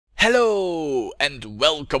Hello and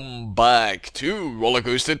welcome back to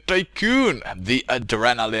Rollercoaster Tycoon, the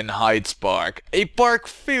Adrenaline Heights park. A park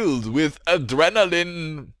filled with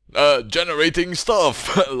adrenaline generating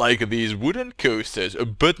stuff, like these wooden coasters,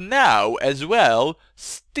 but now as well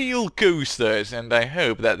steel coasters, and I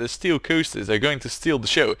hope that the steel coasters are going to steal the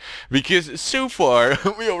show, because so far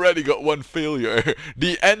we already got one failure,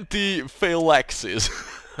 the anti-fail axis.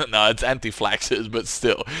 No, it's anti-flaxes, but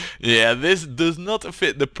still. Yeah, this does not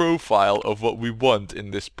fit the profile of what we want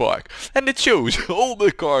in this park. And it shows, all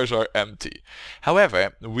the cars are empty.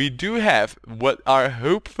 However, we do have what are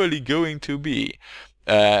hopefully going to be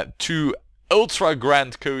two ultra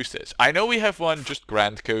grand coasters. I know we have one just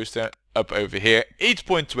grand coaster up over here,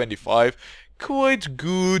 8.25. Quite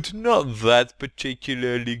good, not that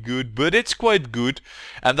particularly good, but it's quite good,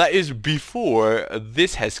 and that is before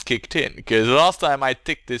this has kicked in, because last time I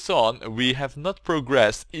ticked this on, we have not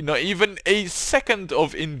progressed, even a second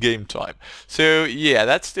of in-game time. So yeah,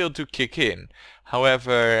 that's still to kick in.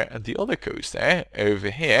 However, the other coaster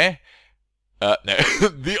over here, no,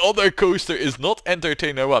 the other coaster is not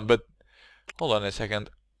Entertainer 1, but hold on a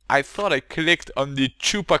second, I thought I clicked on the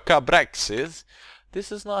Chupacabraxis. This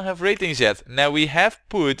does not have ratings yet. Now we have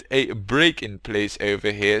put a brake in place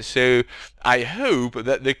over here, so I hope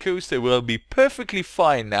that the coaster will be perfectly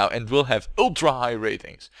fine now and will have ultra high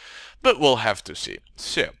ratings. But we'll have to see.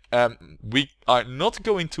 So, we are not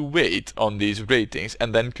going to wait on these ratings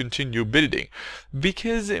and then continue building.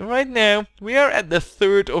 Because right now, we are at the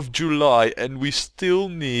 3rd of July and we still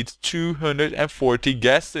need 240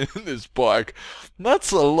 guests in this park.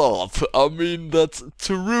 That's a lot. I mean, that's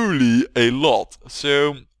truly a lot.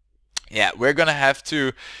 So, yeah, we're gonna have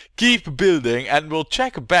to keep building and we'll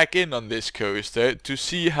check back in on this coaster to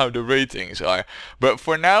see how the ratings are. But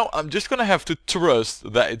for now, I'm just gonna have to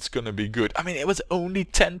trust that it's gonna be good. I mean, it was only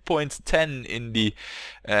 10.10 in the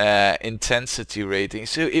intensity rating,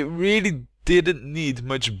 so it really didn't need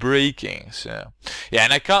much braking. So yeah,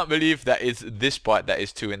 and I can't believe that it's this part that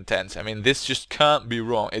is too intense. I mean, this just can't be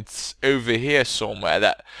wrong. It's over here somewhere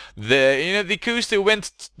that the coaster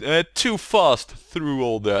went too fast through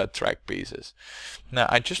all the track pieces. Now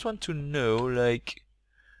I just want to know, like,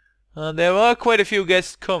 there are quite a few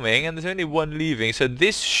guests coming and there's only one leaving, so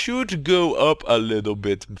this should go up a little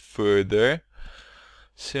bit further.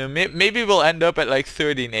 So maybe we'll end up at like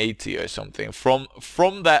 1380 or something from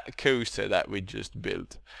that coaster that we just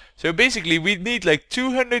built. So basically we need like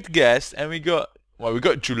 200 guests, and we got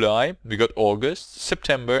July, we got August,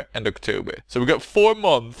 September and October. So we got 4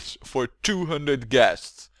 months for 200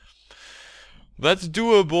 guests. That's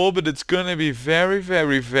doable, but it's gonna be very,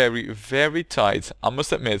 very, very, very tight, I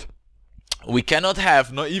must admit. We cannot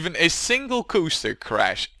have not even a single coaster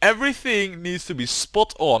crash. Everything needs to be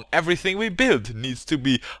spot on. Everything we build needs to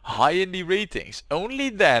be high in the ratings. Only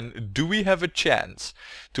then do we have a chance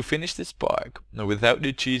to finish this park without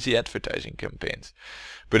the cheesy advertising campaigns.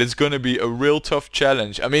 But it's gonna be a real tough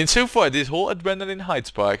challenge. I mean, so far this whole Adrenaline Heights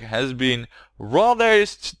park has been rather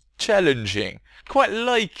challenging. Quite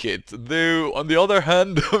like it, though on the other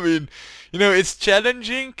hand, I mean, it's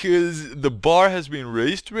challenging because the bar has been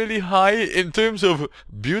raised really high in terms of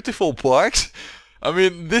beautiful parks. I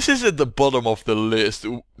mean, this is at the bottom of the list,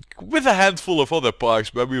 with a handful of other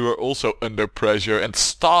parks where we were also under pressure, and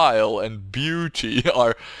style and beauty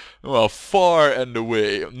are, well, far and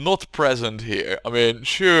away not present here. I mean,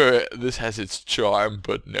 sure, this has its charm,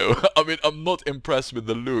 but no. I mean, I'm not impressed with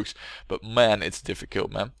the looks, but man, it's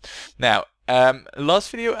difficult, man. Now,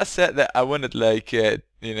 last video I said that I wanted like,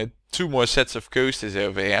 2 more sets of coasters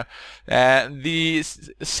over here. The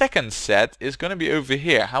second set is gonna be over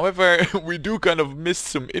here. However, we do kind of miss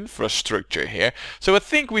some infrastructure here. So I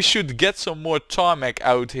think we should get some more tarmac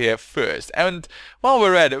out here first. And while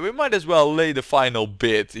we're at it, we might as well lay the final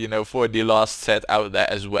bit, for the last set out there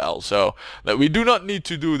as well. So that we do not need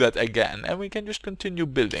to do that again. And we can just continue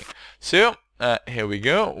building. So, here we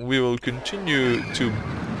go. We will continue to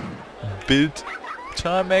build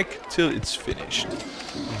tarmac till it's finished.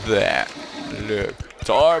 There, look,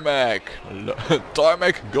 tarmac,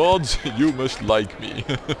 tarmac gods, you must like me.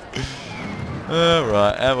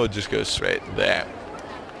 Alright, and we'll just go straight there.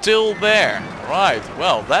 Till there, right,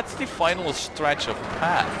 well, that's the final stretch of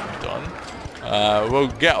path done. We'll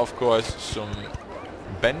get, of course, some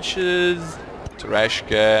benches, trash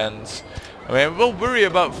cans. I mean, we'll worry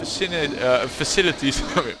about facilities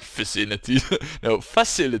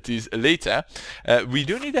later. We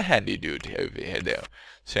do need a handy dude over here though.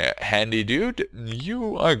 So, handy dude,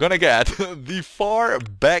 you are gonna get the far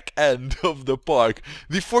back end of the park.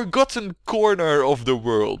 The forgotten corner of the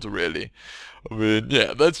world, really. I mean,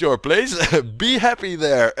 yeah, that's your place. Be happy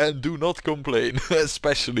there and do not complain,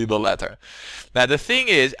 especially the latter. Now, the thing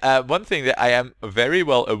is, one thing that I am very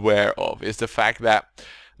well aware of is the fact that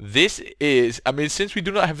this is, I mean, since we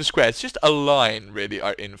do not have a square, it's just a line, really,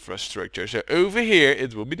 our infrastructure. So over here,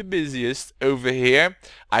 it will be the busiest. Over here,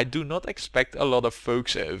 I do not expect a lot of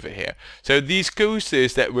folks over here. So these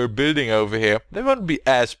coasters that we're building over here, they won't be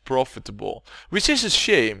as profitable, which is a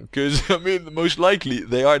shame, because, I mean, most likely,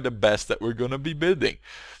 they are the best that we're gonna be building.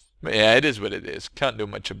 But yeah, it is what it is. Can't do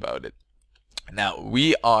much about it. Now,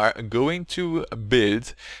 we are going to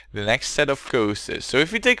build the next set of coasters. So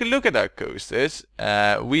if we take a look at our coasters,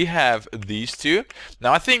 we have these two.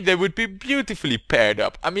 Now, I think they would be beautifully paired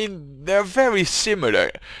up. I mean, they're very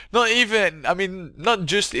similar. Not even, I mean, not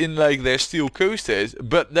just in like their steel coasters,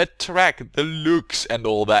 but the track, the looks and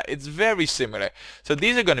all that. It's very similar. So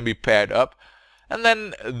these are going to be paired up. And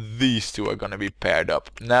then these two are going to be paired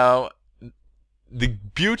up. Now, the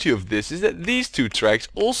beauty of this is that these two tracks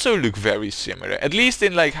also look very similar. At least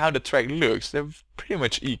in like how the track looks, they're pretty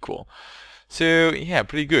much equal. So yeah,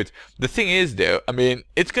 pretty good. The thing is though, I mean,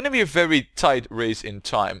 it's gonna be a very tight race in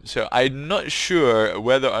time. So I'm not sure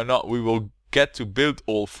whether or not we will get to build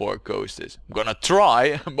all 4 coasters. I'm gonna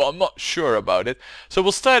try, but I'm not sure about it. So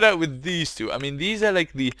we'll start out with these two. I mean, these are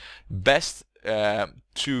like the best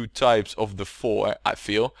 2 types of the 4, I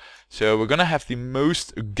feel. So we're gonna have the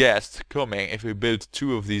most guests coming if we build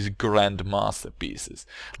 2 of these grand masterpieces.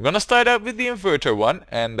 I'm gonna start out with the inverter one,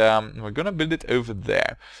 and we're gonna build it over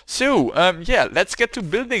there. So yeah, let's get to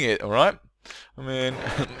building it, alright? I mean,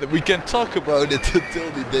 we can talk about it until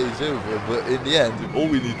the day's over, but in the end, all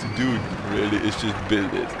we need to do really is just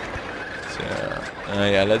build it. So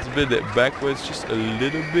yeah, let's build it backwards just a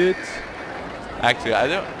little bit. Actually, I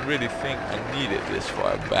don't really think I need it this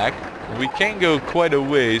far back. We can go quite a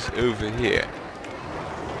ways over here.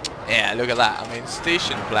 Yeah, look at that. I mean,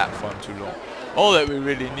 station platform too long. All that we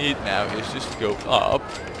really need now is just go up,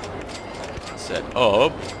 set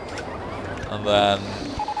up, and then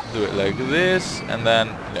do it like this, and then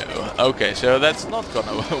no. Okay, so that's not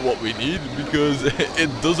gonna what we need, because it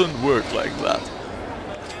doesn't work like that.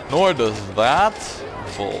 Nor does that.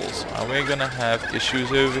 Balls. Are we gonna have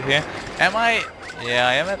issues over here? Am I? Yeah,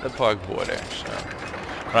 I am at the park border. So,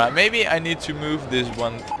 right, maybe I need to move this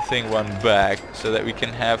one back so that we can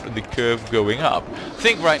have the curve going up. I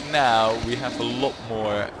think right now we have a lot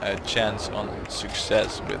more chance on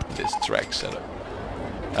success with this track setup.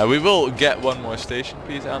 We will get one more station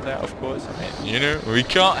piece out there, of course. I mean, you know, we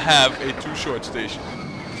can't have a too short station.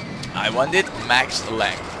 I want it max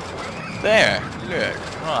length. There, look.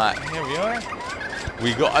 Right, here we are.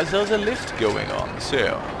 We got ourselves a lift going on,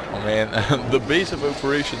 so, I mean, the base of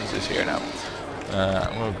operations is here now.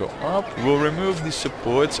 We'll go up, we'll remove the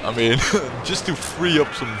supports, I mean, just to free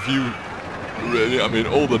up some view, really, I mean,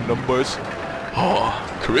 all the numbers, oh,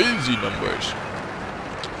 crazy numbers.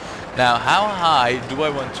 Now, how high do I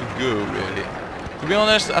want to go, really? To be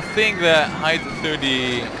honest, I think that height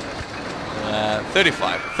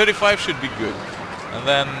 35. 35 should be good. And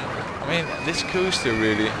then, I mean, this coaster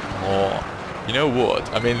really, oh, you know what?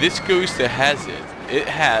 I mean, this coaster has it. It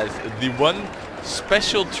has the one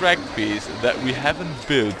special track piece that we haven't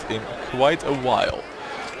built in quite a while.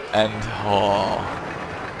 And, oh,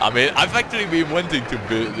 I mean, I've actually been wanting to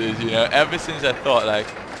build this, you know, ever since I thought, like,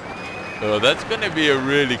 oh, that's gonna be a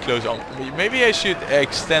really close one. Maybe I should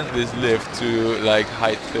extend this lift to, like,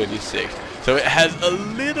 height 36. So it has a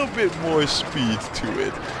little bit more speed to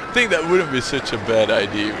it. I think that wouldn't be such a bad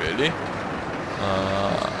idea, really.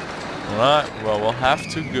 Right, well, we'll have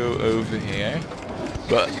to go over here.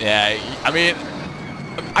 But yeah, I mean,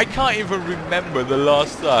 I can't even remember the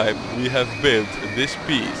last time we have built this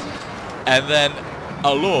piece. And then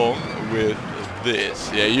along with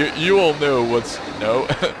this. Yeah, you all know what's, no,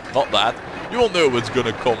 not that. You all know what's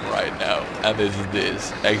gonna come right now. And it's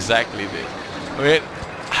this, exactly this. I mean,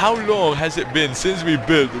 how long has it been since we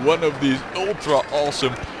built one of these ultra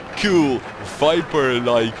awesome, cool,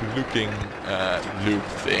 Viper-like looking loop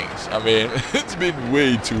things? I mean, it's been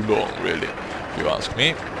way too long, really, if you ask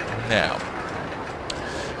me. Now,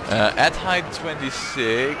 at height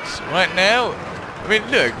 26, right now, I mean,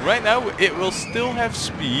 look, right now it will still have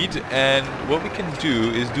speed, and what we can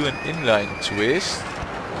do is do an inline twist,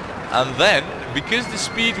 and then, because the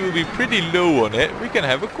speed will be pretty low on it, we can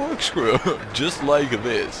have a corkscrew, just like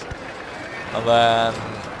this. And then,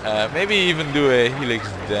 maybe even do a helix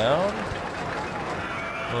down,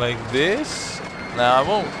 like this. Now, I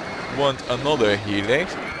won't want another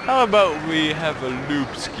helix. How about we have a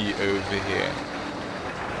loop ski over here?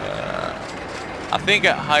 I think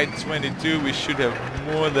at height 22 we should have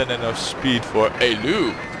more than enough speed for a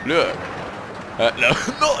loop. Look. No,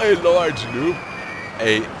 not a large loop.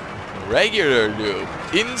 A regular loop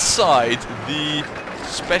inside the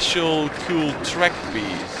special cool track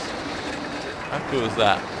piece. How cool is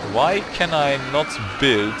that? Why can I not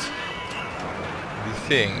build the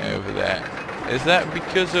thing over there? Is that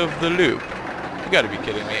because of the loop? You gotta be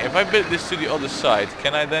kidding me. If I build this to the other side,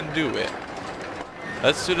 can I then do it?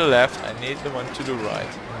 That's to the left. I need the one to the right.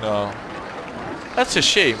 No. That's a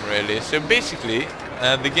shame, really. So basically,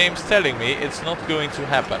 the game's telling me it's not going to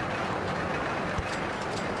happen.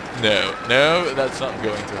 No, that's not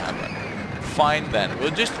going to happen. Fine then.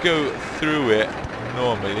 We'll just go through it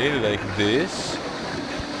normally, like this.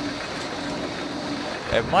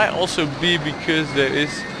 It might also be because there is...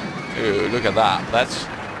 Oh, look at that. That's...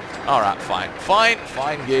 Alright, fine.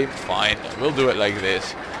 Fine game, fine. We'll do it like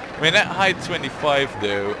this. I mean, at height 25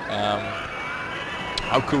 though,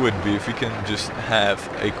 how cool would it be if we can just have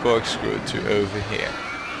a corkscrew to over here?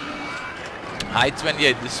 Height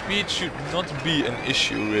 28, the speed should not be an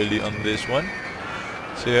issue really on this one.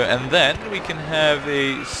 So, and then we can have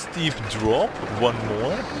a steep drop, one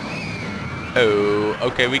more. Oh,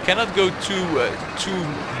 okay, we cannot go too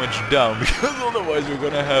much down because otherwise we're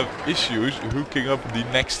gonna have issues hooking up the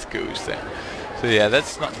next coaster. So yeah,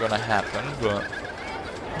 that's not gonna happen, but...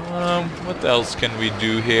 what else can we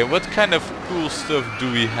do here? What kind of cool stuff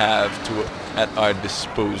do we have at our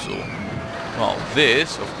disposal? Well,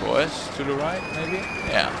 this, of course, to the right, maybe?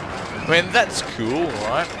 Yeah. I mean, that's cool,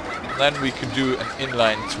 right? Then we could do an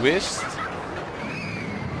inline twist.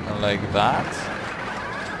 Like that.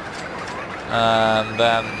 And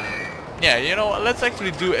then... Yeah, you know what? Let's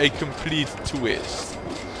actually do a complete twist.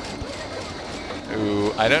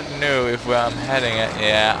 Ooh, I don't know if where I'm heading at...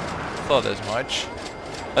 Yeah, thought as much.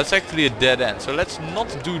 That's actually a dead end, so let's not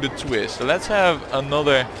do the twist. So let's have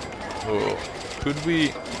another... Oh, could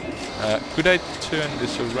we... could I turn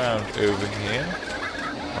this around over here?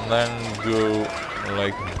 And then go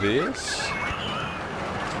like this?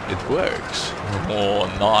 It works. Oh,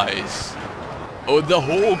 nice. Oh, the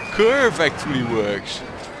whole curve actually works.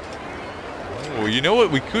 Oh, you know what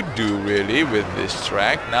we could do really with this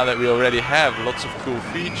track, now that we already have lots of cool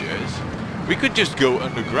features? We could just go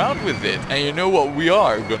underground with it, and you know what, we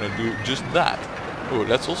are gonna do just that. Oh,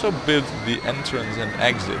 let's also build the entrance and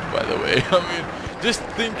exit, by the way. I mean, just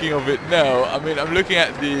thinking of it now, I mean, I'm looking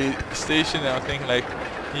at the station and I'm thinking like,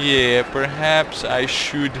 yeah, perhaps I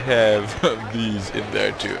should have these in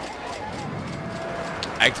there too.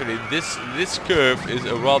 Actually, this curve is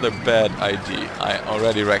a rather bad idea. I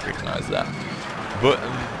already recognize that. But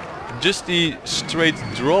just the straight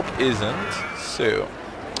drop isn't, so...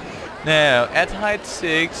 Now, at height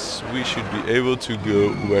 6, we should be able to go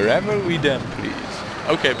wherever we damn please.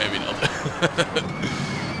 Okay, maybe not.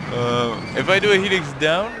 If I do a helix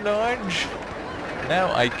down large,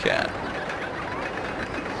 now I can.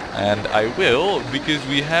 And I will, because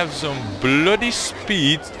we have some bloody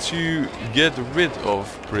speed to get rid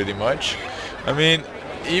of, pretty much. I mean,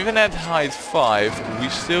 even at height 5, we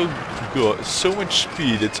still got so much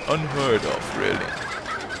speed, it's unheard of, really.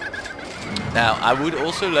 Now, I would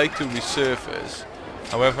also like to resurface.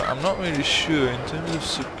 However, I'm not really sure in terms of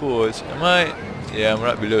support. Am I? Yeah, I'm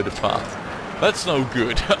right below the path. That's no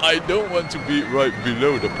good. I don't want to be right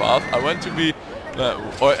below the path. I want to be,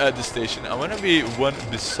 or at the station. I want to be one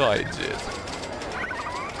besides it.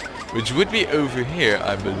 Which would be over here,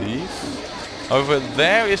 I believe. However,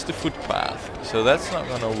 there is the footpath. So that's not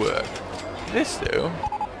gonna work. This though.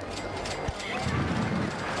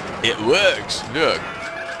 It works, look.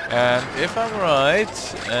 And if I'm right,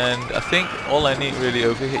 and I think all I need really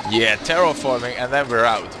over here... Yeah, terraforming, and then we're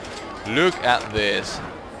out. Look at this.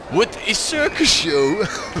 What a circus show!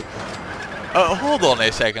 Hold on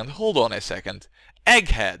a second.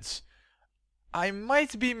 Eggheads. I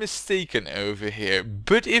might be mistaken over here,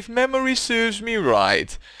 but if memory serves me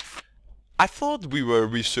right, I thought we were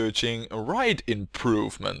researching ride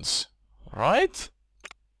improvements. Right?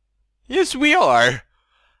 Yes, we are.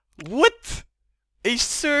 What? A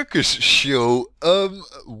circus show?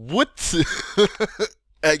 What?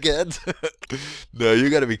 Again? No,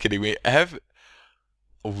 you gotta be kidding me.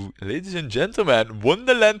 Oh, ladies and gentlemen,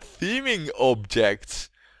 Wonderland theming objects.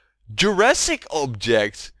 Jurassic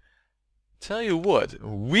objects. Tell you what,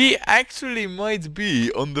 we actually might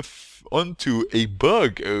be onto a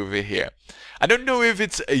bug over here. I don't know if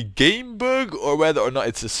it's a game bug or whether or not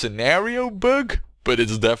it's a scenario bug, but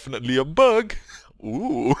it's definitely a bug.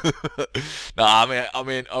 Ooh. No, I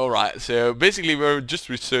mean, alright, so basically we're just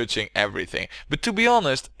researching everything. But to be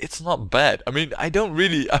honest, it's not bad. I mean,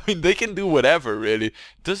 they can do whatever, really.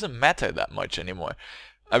 It doesn't matter that much anymore.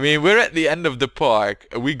 I mean, we're at the end of the park.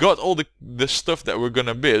 We got all the stuff that we're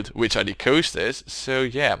gonna build, which are the coasters. So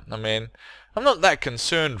yeah, I mean, I'm not that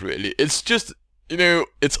concerned really. It's just, you know,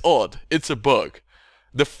 it's odd. It's a bug.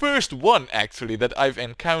 The first one actually that I've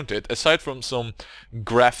encountered, aside from some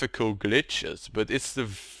graphical glitches, but it's the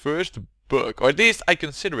first bug, or at least I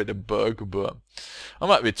consider it a bug, but I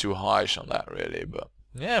might be too harsh on that really, but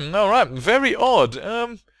yeah, alright, very odd.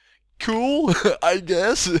 Cool, I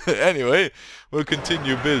guess. Anyway, we'll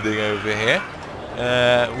continue building over here.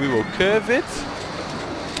 We will curve it.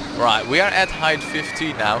 Right, we are at height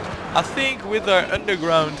 50 now. I think with our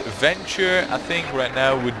underground venture, I think right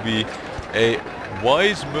now would be a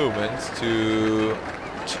wise moment to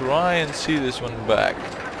try and see this one back.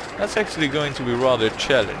 That's actually going to be rather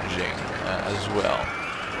challenging as well.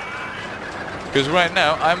 Because right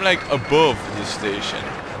now I'm like above the station.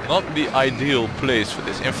 Not the ideal place for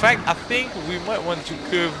this. In fact, I think we might want to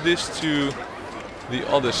curve this to the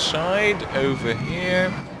other side over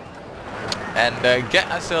here and get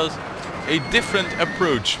ourselves a different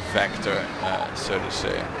approach vector, so to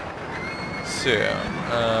say. So,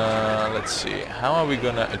 let's see. How are we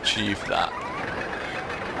gonna achieve that?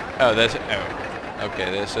 Oh,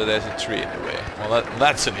 okay. So there's a tree in the way. Well,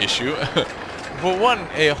 that's an issue. For one,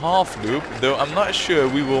 a half loop, though I'm not sure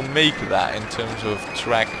we will make that in terms of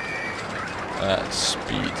track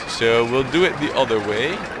speed. So we'll do it the other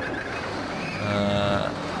way.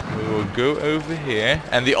 We will go over here,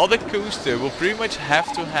 and the other coaster will pretty much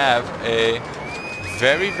have to have a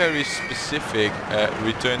very, very specific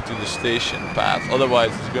return to the station path.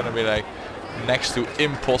 Otherwise, it's gonna be like next to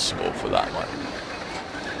impossible for that one.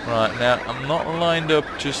 Right, now I'm not lined up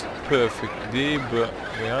just perfectly, but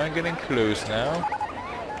we are getting close now.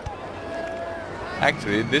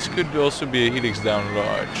 Actually, this could also be a helix down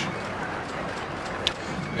large.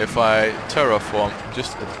 If I terraform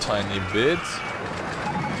just a tiny bit,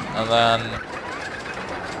 and then,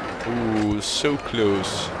 ooh, so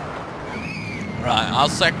close. Right, I'll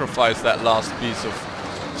sacrifice that last piece of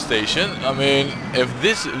station. I mean, if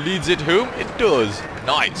this leads it home, it does.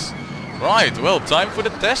 Nice. Right, well, time for the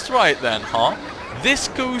test ride then, huh? This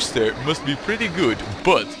coaster must be pretty good,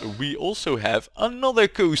 but we also have another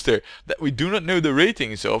coaster that we do not know the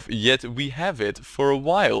ratings of, yet we have it for a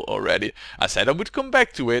while already. I said I would come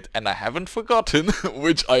back to it, and I haven't forgotten,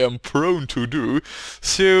 which I am prone to do.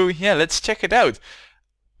 So yeah, let's check it out.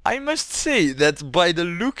 I must say that by the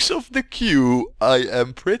looks of the queue, I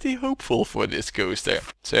am pretty hopeful for this coaster.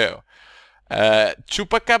 So,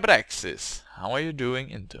 Chupacabraxis, how are you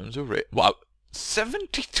doing in terms of rate? Wow,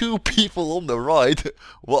 72 people on the ride.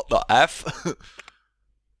 What the F?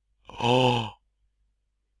 Oh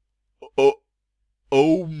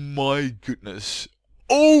my goodness.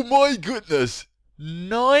 Oh my goodness.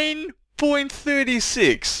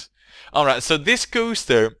 9.36. Alright, so this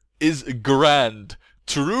coaster is grand.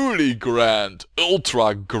 Truly grand.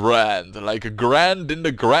 Ultra grand. Like a grand in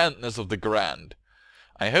the grandness of the grand.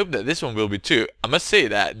 I hope that this one will be too. I must say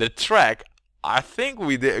that the track, I think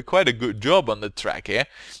we did quite a good job on the track here.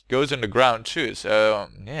 Goes on the ground too. So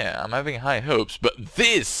yeah, I'm having high hopes. But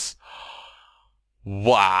this,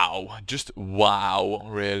 wow, just wow,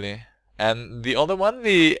 really. And the other one,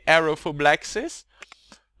 the Aerophoplaxis,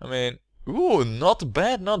 I mean, ooh, not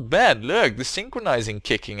bad, not bad. Look, the synchronizing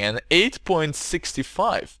kicking in,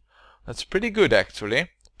 8.65. That's pretty good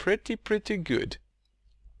actually. Pretty good.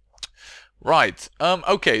 Right,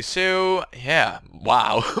 okay, so, yeah,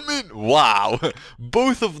 wow, I mean, wow.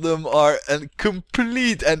 Both of them are a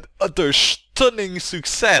complete and utter stunning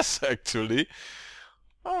success, actually.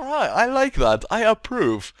 Alright, I like that, I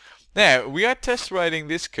approve. Now, we are test riding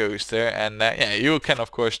this coaster, and yeah, you can of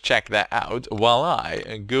course check that out while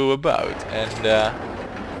I go about and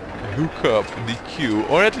hook up the queue,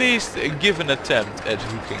 or at least give an attempt at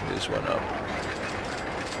hooking this one up.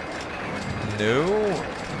 No.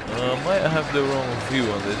 Might have the wrong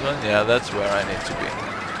view on this one. Yeah, that's where I need to be.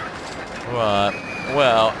 Right.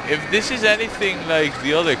 Well, if this is anything like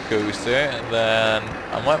the other coaster, then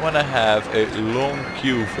I might want to have a long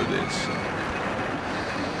queue for this.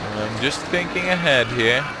 I'm just thinking ahead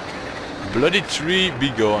here. Bloody tree, be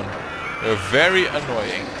gone. They're very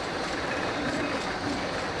annoying.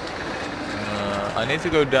 I need to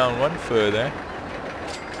go down one further.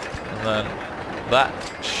 And then that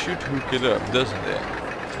should hook it up, doesn't it?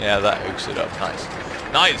 Yeah, that hooks it up. Nice.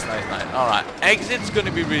 Nice. Alright, exit's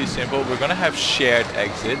gonna be really simple. We're gonna have shared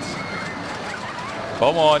exits.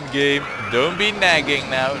 Come on, game. Don't be nagging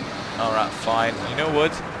now. Alright, fine. You know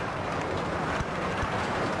what?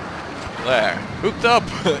 There. Hooked up.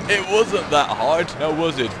 It wasn't that hard. Now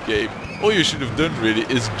was it, game? All you should have done really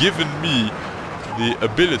is given me the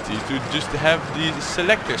ability to just have the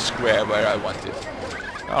selector square where I want it.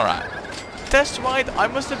 Alright. Test ride, I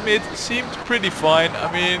must admit, seemed pretty fine.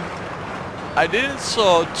 I mean, I didn't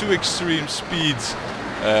saw too extreme speeds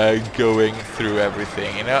going through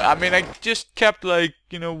everything, you know. I mean, I just kept like,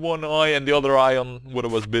 you know, one eye and the other eye on what I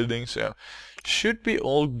was building, so should be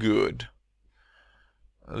all good.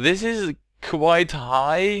 This is quite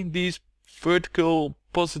high, these vertical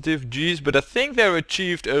positive G's, but I think they're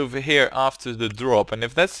achieved over here after the drop, and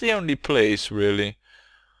if that's the only place, really.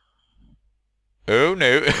 Oh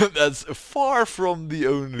no, that's far from the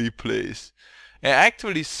only place. It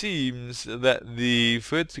actually seems that the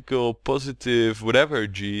vertical positive whatever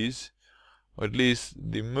G's, or at least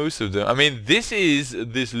the most of them, I mean this is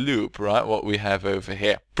this loop, right, what we have over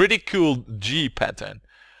here. Pretty cool G pattern.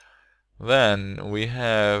 Then we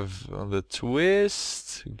have the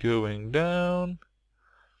twist going down.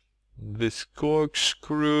 This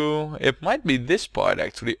corkscrew. It might be this part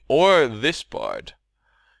actually, or this part.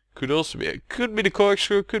 Could also be. It could be the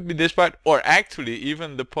corkscrew, could be this part, or actually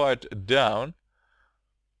even the part down.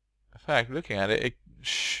 In fact, looking at it,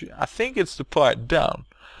 I think it's the part down.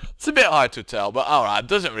 It's a bit hard to tell, but alright,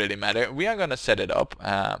 doesn't really matter. We are gonna set it up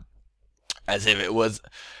as if it was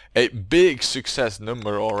a big success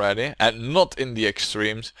number already, and not in the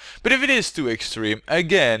extremes. But if it is too extreme,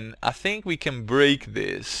 again, I think we can break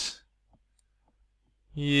this.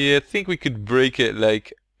 Yeah, I think we could break it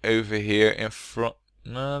like over here in front.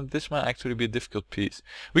 No, this might actually be a difficult piece.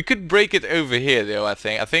 We could break it over here though, I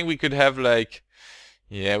think. I think we could have like...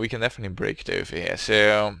 Yeah, we can definitely break it over here.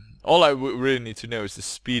 So, all I really need to know is the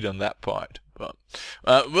speed on that part. But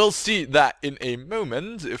we'll see that in a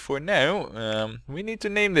moment. For now, we need to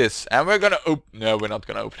name this. And we're gonna no, we're not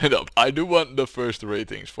gonna open it up. I do want the first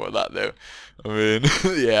ratings for that though. I mean,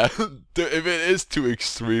 yeah, if it is too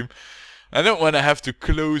extreme, I don't want to have to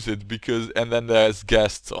close it because, and then there's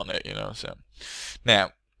guests on it, you know, so.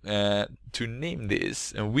 Now, to name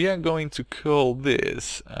this, we are going to call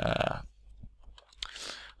this,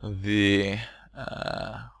 the,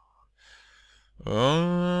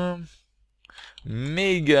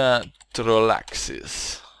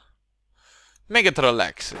 Megatrolaxis.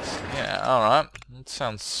 Megatrolaxis. Yeah, alright. That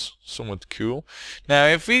sounds somewhat cool. Now,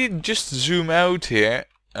 if we just zoom out here,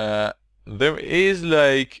 there is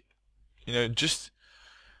like, you know, just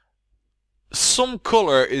some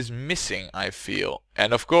color is missing, I feel.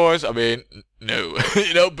 And of course, I mean, no,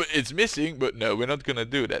 you know, but it's missing, but no, we're not gonna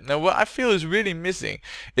do that. Now, what I feel is really missing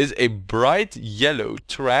is a bright yellow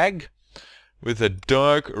track with a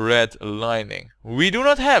dark red lining. We do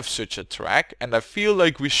not have such a track, and I feel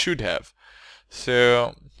like we should have.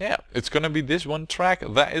 So, yeah, it's gonna be this one track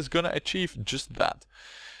that is gonna achieve just that.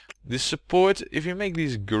 The support, if you make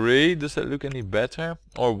these gray, does that look any better?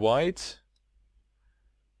 Or white?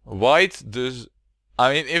 White does...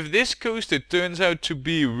 I mean, if this coaster turns out to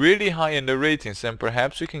be really high in the ratings, then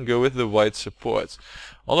perhaps we can go with the white supports.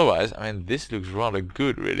 Otherwise, I mean, this looks rather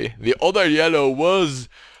good, really. The other yellow was...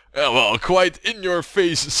 well, quite in your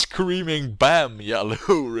face screaming BAM yellow,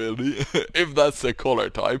 really. If that's the color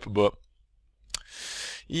type, but...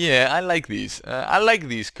 Yeah, I like these. I like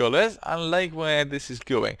these colors. I like where this is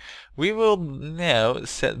going. We will now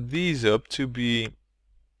set these up to be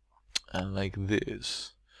like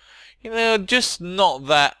this. You know, just not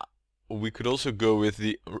that. We could also go with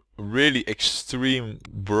the really extreme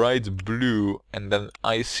bright blue and then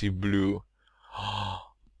icy blue.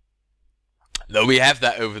 No, we have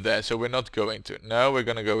that over there, so we're not going to. No, we're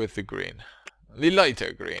gonna go with the green. The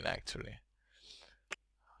lighter green, actually.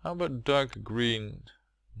 How about dark green?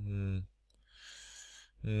 No,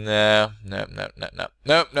 no, no, no, no, no,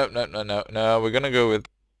 no, no, no, no, no, no, we're gonna go with...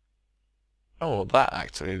 Oh, that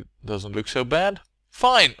actually doesn't look so bad.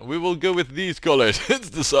 Fine, we will go with these colors. It's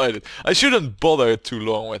decided. I shouldn't bother too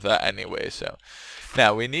long with that anyway, so...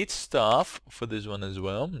 Now, we need staff for this one as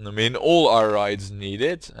well. I mean, all our rides need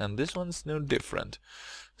it, and this one's no different.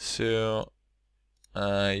 So,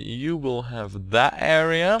 you will have that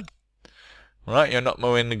area. Right, you're not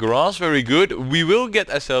mowing the grass. Very good. We will get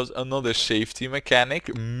ourselves another safety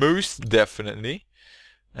mechanic, most definitely.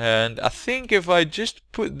 And I think if I just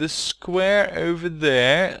put the square over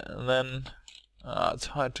there, then... it's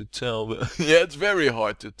hard to tell, but yeah, it's very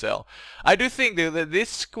hard to tell. I do think though that this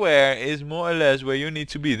square is more or less where you need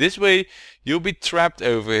to be. This way, you'll be trapped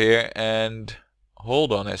over here and...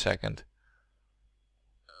 Hold on a second.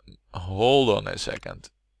 Hold on a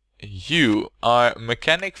second. You are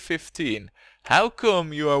Mechanic 15. How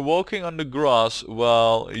come you are walking on the grass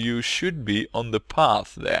while you should be on the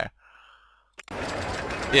path there?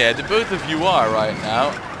 Yeah, the both of you are right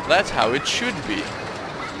now. That's how it should be.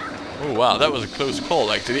 Oh wow, that was a close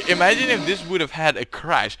call actually. Imagine if this would have had a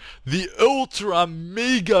crash. The ultra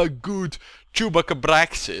mega good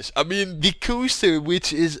Chubacabraxis. I mean, the coaster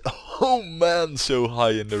which is, oh man, so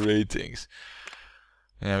high in the ratings.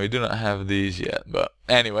 Yeah, we do not have these yet, but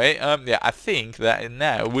anyway, yeah, I think that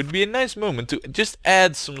now would be a nice moment to just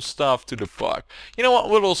add some stuff to the park. You know what,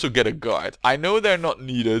 we'll also get a guard. I know they're not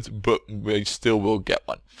needed, but we still will get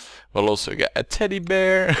one. We'll also get a teddy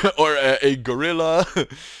bear, or a gorilla.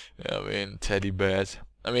 I mean, teddy bears.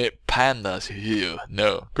 I mean, pandas here,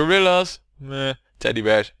 no. Gorillas, meh. Teddy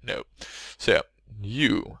bears, no. So,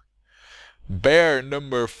 you, bear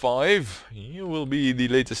number 5, you will be the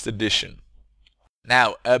latest addition.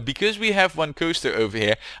 Now, because we have one coaster over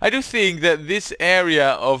here, I do think that this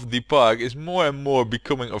area of the park is more and more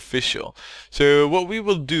becoming official. So what we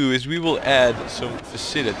will do is we will add some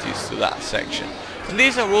facilities to that section. And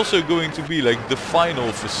these are also going to be like the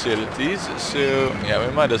final facilities, so yeah,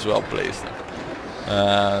 we might as well place them.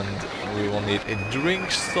 And we will need a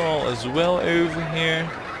drink stall as well over here.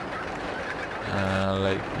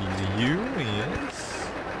 Like you, yes.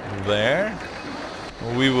 There.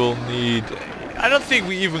 We will need... I don't think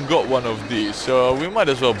we even got one of these, so we might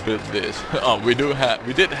as well build this. Oh, we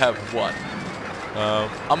did have one.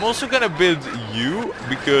 I'm also gonna build you,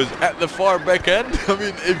 because at the far back end, I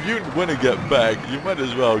mean, if you want to get back, you might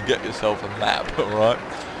as well get yourself a map, alright?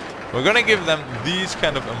 We're gonna give them these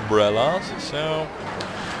kind of umbrellas, so...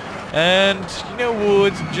 And, you know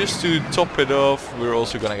what, just to top it off, we're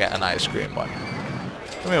also gonna get an ice cream one.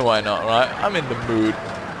 I mean, why not, right? I'm in the mood.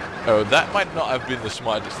 Oh, that might not have been the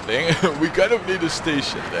smartest thing. We kind of need a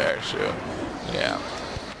station there, so... Yeah.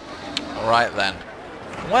 Alright then.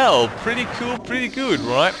 Well, pretty cool, pretty good,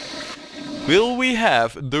 right? Will we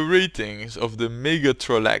have the ratings of the Mega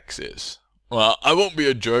Trollaxis? Well, I won't be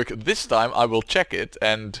a jerk. This time I will check it,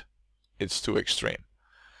 and it's too extreme.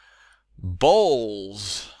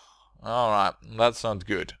 Balls. Alright, that's not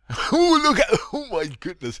good. Oh, look at, oh my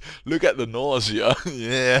goodness, look at the nausea.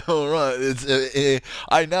 Yeah, alright, it's,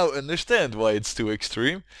 I now understand why it's too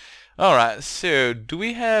extreme. Alright, so, do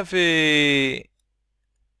we have a...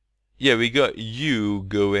 Yeah, we got you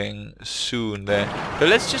going soon there. So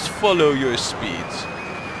let's just follow your speeds.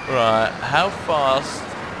 Right, how fast?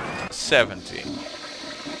 70.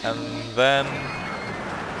 And then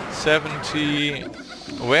 70...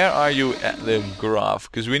 Where are you at the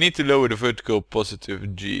graph? Because we need to lower the vertical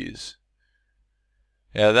positive G's.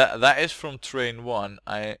 Yeah, that is from train 1.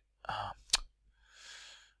 Right,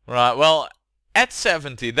 well, at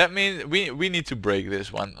 70, that means we need to break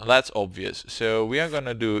this one. That's obvious. So we are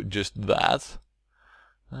gonna do just that.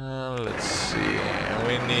 Let's see.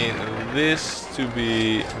 We need this to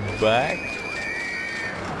be back.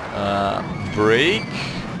 Break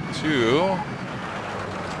 2.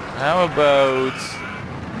 How about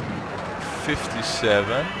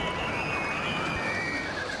 57,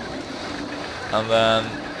 and then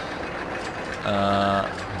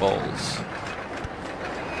balls.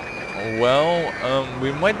 Well,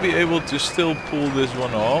 we might be able to still pull this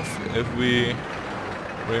one off if we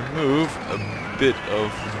remove a bit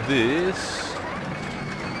of this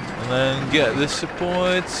and then get the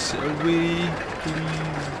supports away,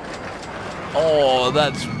 please. Oh,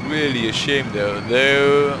 that's really a shame though.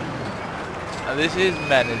 This is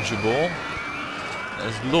manageable.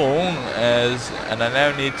 As long as... And I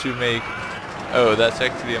now need to make... Oh, that's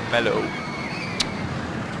actually a mellow.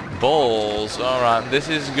 Balls. Alright, this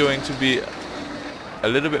is going to be a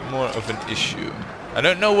little bit more of an issue. I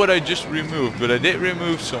don't know what I just removed, but I did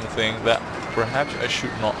remove something that perhaps I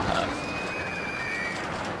should not have.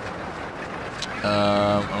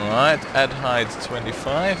 Alright, add height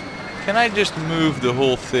 25. Can I just move the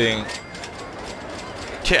whole thing?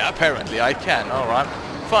 Yeah, apparently I can. Alright.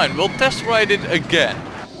 Fine, we'll test ride it again.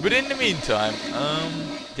 But in the meantime,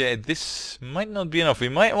 yeah, this might not be enough. We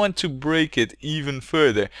might want to break it even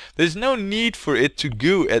further. There's no need for it to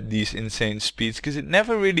go at these insane speeds, because it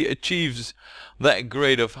never really achieves that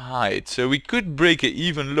great of height. So we could break it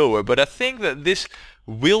even lower, but I think that this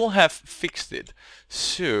will have fixed it.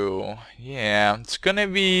 So, yeah, it's gonna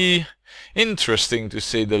be interesting to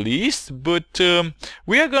say the least, but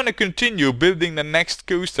we are gonna continue building the next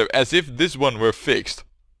coaster as if this one were fixed.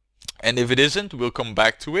 And if it isn't, we'll come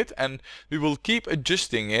back to it and we will keep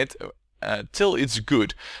adjusting it till it's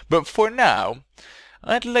good. But for now,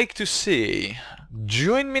 I'd like to say,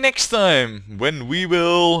 join me next time when we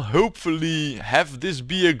will hopefully have this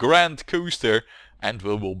be a grand coaster and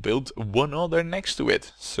we will build one other next to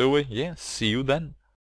it. So yeah, see you then.